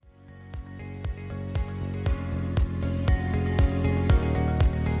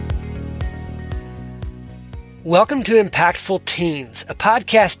Welcome to Impactful Teens, a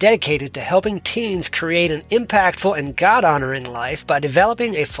podcast dedicated to helping teens create an impactful and God-honoring life by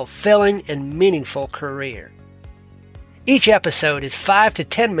developing a fulfilling and meaningful career. Each episode is 5 to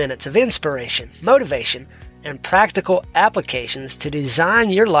 10 minutes of inspiration, motivation, and practical applications to design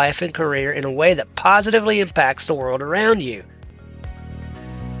your life and career in a way that positively impacts the world around you.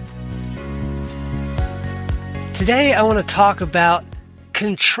 Today, I want to talk about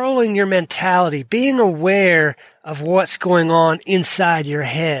controlling your mentality, being aware of what's going on inside your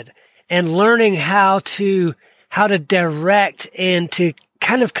head, and learning how to direct and to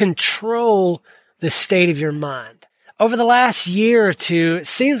kind of control the state of your mind. Over the last year or two, it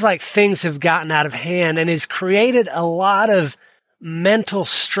seems like things have gotten out of hand and has created a lot of mental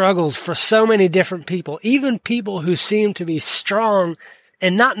struggles for so many different people, even people who seem to be strong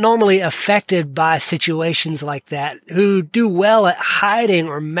and not normally affected by situations like that, who do well at hiding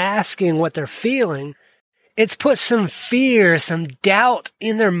or masking what they're feeling. It's put some fear, some doubt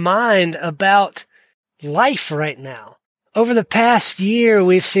in their mind about life right now. Over the past year,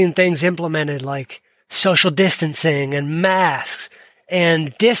 we've seen things implemented like social distancing and masks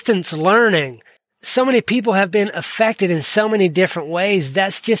and distance learning. So many people have been affected in so many different ways.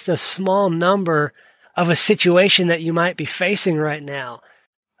 That's just a small number of a situation that you might be facing right now.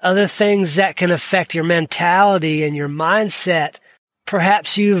 Other things that can affect your mentality and your mindset.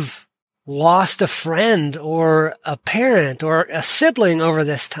 Perhaps you've lost a friend or a parent or a sibling over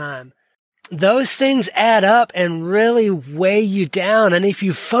this time. Those things add up and really weigh you down. And if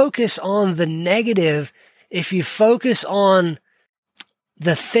you focus on the negative, if you focus on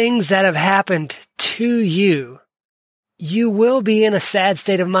the things that have happened to you, you will be in a sad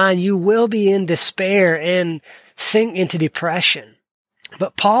state of mind. You will be in despair and sink into depression.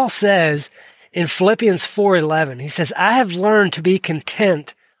 But Paul says in Philippians 4:11, he says, I have learned to be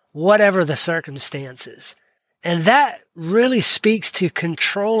content whatever the circumstances. And that really speaks to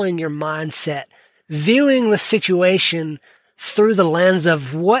controlling your mindset, viewing the situation through the lens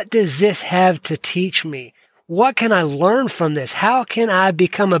of what does this have to teach me? What can I learn from this? How can I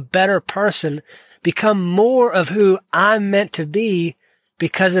become a better person, become more of who I'm meant to be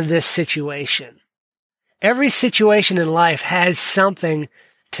because of this situation? Every situation in life has something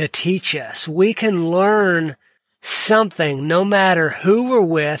to teach us. We can learn something no matter who we're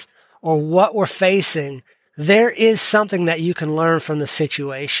with or what we're facing. There is something that you can learn from the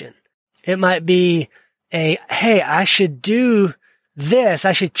situation. It might be hey, I should do this.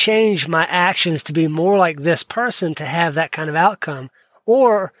 I should change my actions to be more like this person to have that kind of outcome.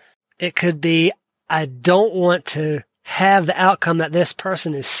 Or it could be, I don't want to have the outcome that this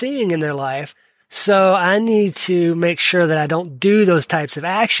person is seeing in their life. So I need to make sure that I don't do those types of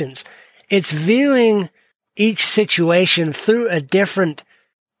actions. It's viewing each situation through a different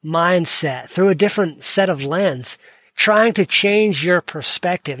mindset, through a different set of lens, trying to change your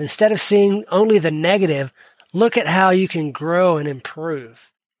perspective. Instead of seeing only the negative, look at how you can grow and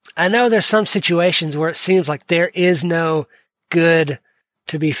improve. I know there's some situations where it seems like there is no good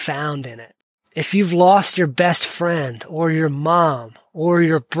to be found in it. If you've lost your best friend or your mom or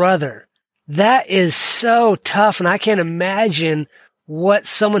your brother, that is so tough, and I can't imagine what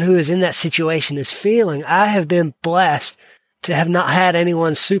someone who is in that situation is feeling. I have been blessed to have not had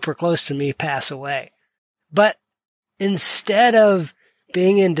anyone super close to me pass away. But instead of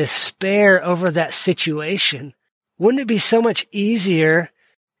being in despair over that situation, wouldn't it be so much easier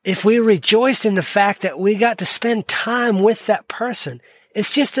if we rejoiced in the fact that we got to spend time with that person?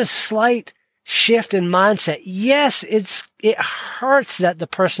 It's just a slight shift in mindset. Yes, it hurts that the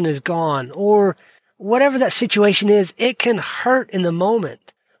person is gone, or whatever that situation is, it can hurt in the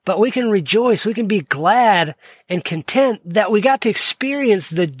moment. But we can rejoice, we can be glad and content that we got to experience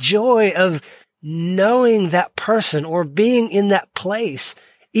the joy of knowing that person or being in that place,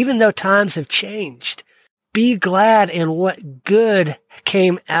 even though times have changed. Be glad in what good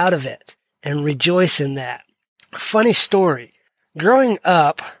came out of it and rejoice in that. Funny story. Growing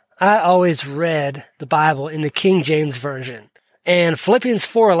up, I always read the Bible in the King James Version. And Philippians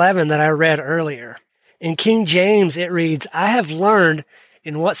 4:11 that I read earlier. In King James, it reads, I have learned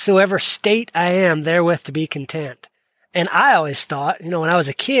in whatsoever state I am therewith to be content. And I always thought, when I was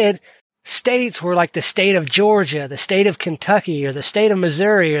a kid, states were like the state of Georgia, the state of Kentucky, or the state of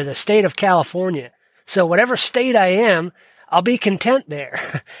Missouri, or the state of California. So whatever state I am, I'll be content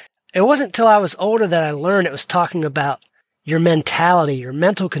there. It wasn't until I was older that I learned it was talking about your mentality, your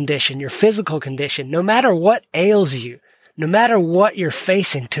mental condition, your physical condition, no matter what ails you, no matter what you're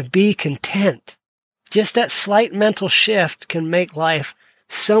facing, to be content. Just that slight mental shift can make life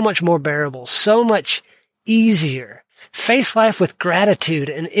so much more bearable, so much easier. Face life with gratitude,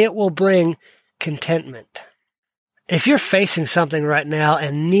 and it will bring contentment. If you're facing something right now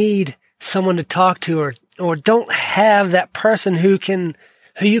and need someone to talk to, or don't have that person who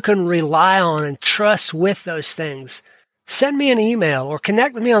you can rely on and trust with those things, send me an email or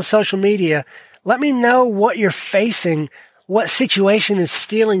connect with me on social media. Let me know what you're facing, what situation is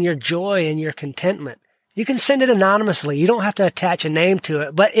stealing your joy and your contentment. You can send it anonymously. You don't have to attach a name to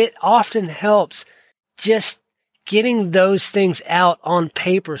it, but it often helps just getting those things out on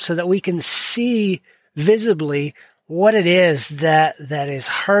paper so that we can see visibly what it is that is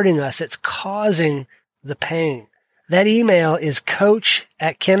hurting us. It's causing the pain. That email is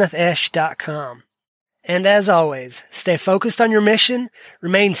coach@kennetheshe.com. And as always, stay focused on your mission,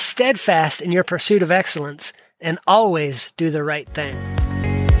 remain steadfast in your pursuit of excellence, and always do the right thing.